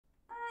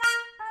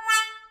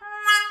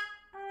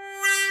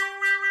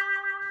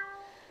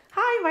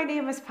my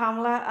name is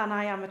Pamela and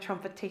I am a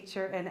trumpet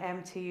teacher in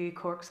MTU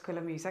Cork School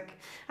of Music,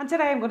 and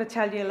today I'm going to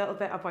tell you a little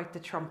bit about the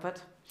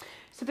trumpet.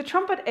 So the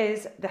trumpet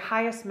is the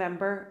highest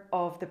member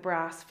of the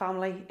brass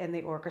family in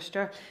the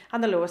orchestra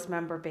and the lowest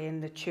member being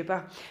the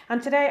tuba.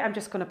 And today I'm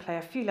just going to play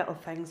a few little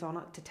things on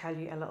it to tell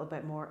you a little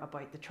bit more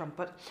about the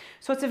trumpet.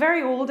 So it's a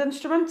very old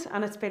instrument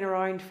and it's been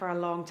around for a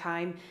long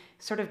time,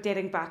 sort of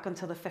dating back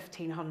until the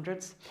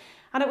 1500s.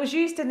 And it was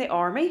used in the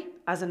army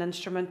as an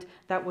instrument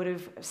that would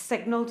have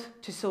signalled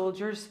to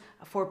soldiers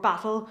for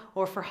battle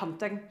or for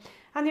hunting.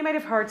 And you might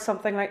have heard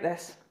something like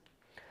this.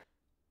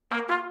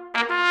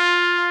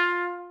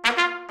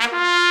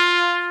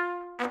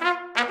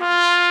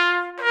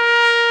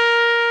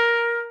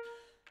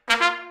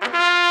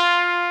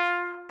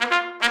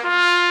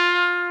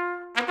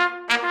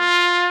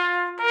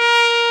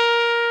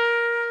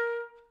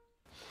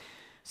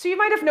 So you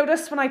might have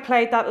noticed when I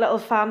played that little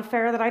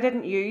fanfare that I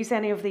didn't use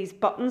any of these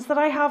buttons that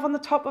I have on the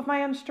top of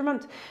my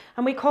instrument,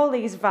 and we call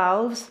these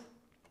valves.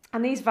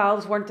 And these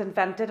valves weren't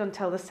invented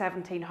until the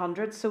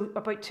 1700s, so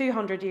about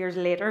 200 years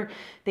later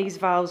these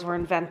valves were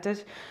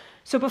invented.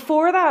 So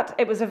before that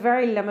it was a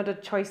very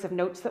limited choice of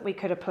notes that we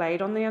could have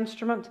played on the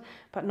instrument,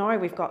 but now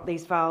we've got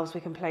these valves,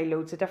 we can play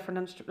loads of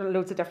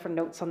different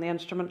notes on the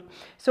instrument.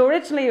 So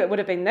originally it would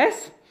have been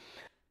this.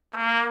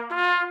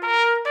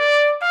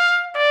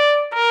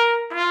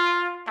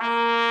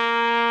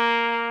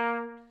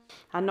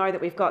 And now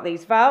that we've got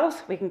these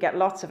valves, we can get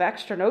lots of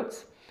extra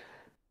notes.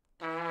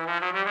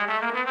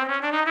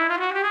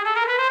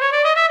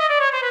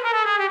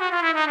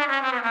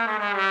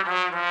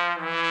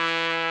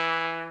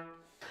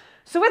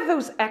 So with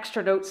those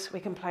extra notes,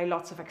 we can play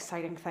lots of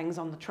exciting things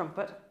on the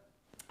trumpet.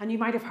 And you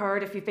might have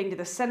heard, if you've been to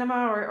the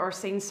cinema or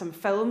seen some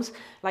films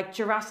like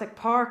Jurassic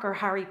Park or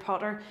Harry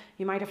Potter,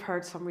 you might have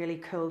heard some really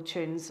cool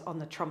tunes on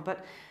the trumpet.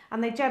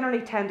 And they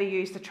generally tend to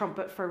use the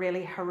trumpet for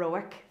really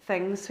heroic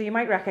things. So you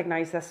might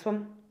recognise this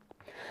one.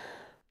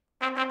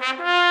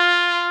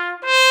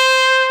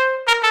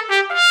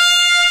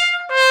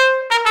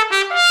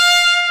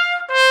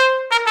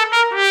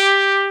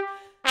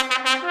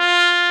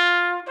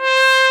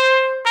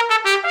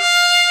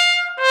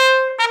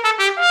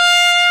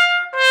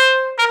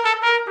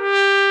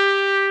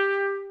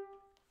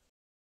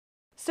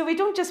 So we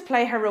don't just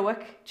play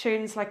heroic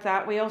tunes like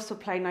that, we also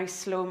play nice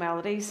slow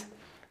melodies.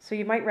 So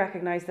you might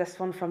recognise this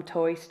one from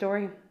Toy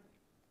Story.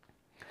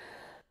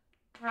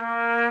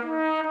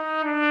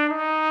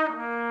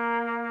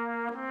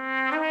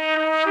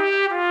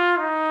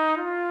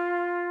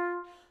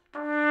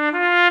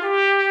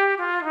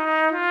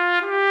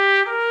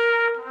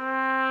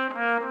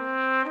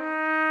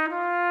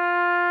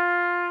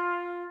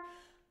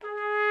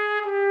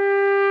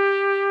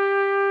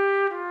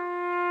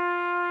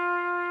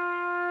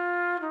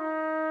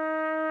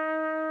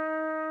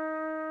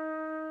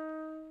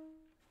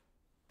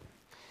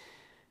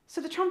 So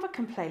the trumpet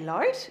can play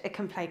loud, it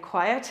can play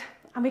quiet,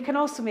 and we can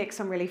also make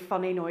some really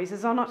funny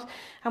noises on it.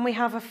 And we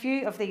have a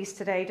few of these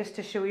today just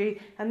to show you,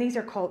 and these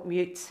are called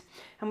mutes.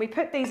 And we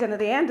put these in at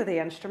the end of the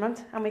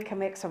instrument and we can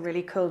make some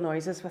really cool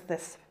noises with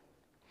this.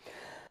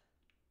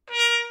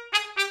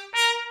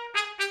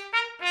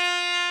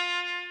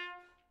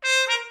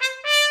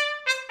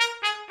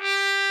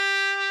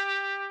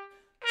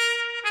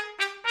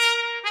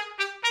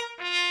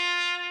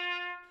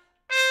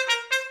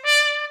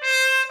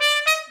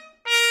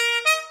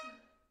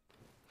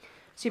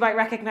 So you might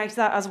recognise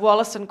that as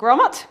Wallace and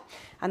Gromit.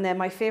 And then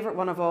my favourite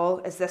one of all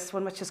is this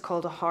one, which is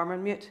called a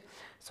harmon mute.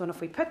 So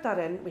if we put that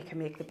in, we can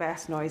make the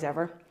best noise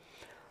ever.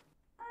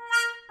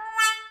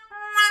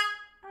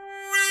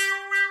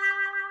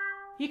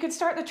 You can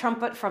start the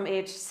trumpet from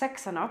age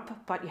 6 and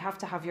up, but you have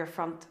to have your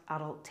front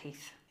adult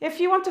teeth.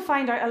 If you want to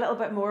find out a little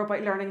bit more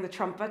about learning the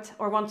trumpet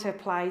or want to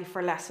apply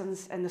for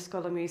lessons in the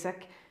School of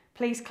Music,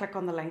 please click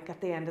on the link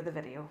at the end of the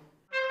video.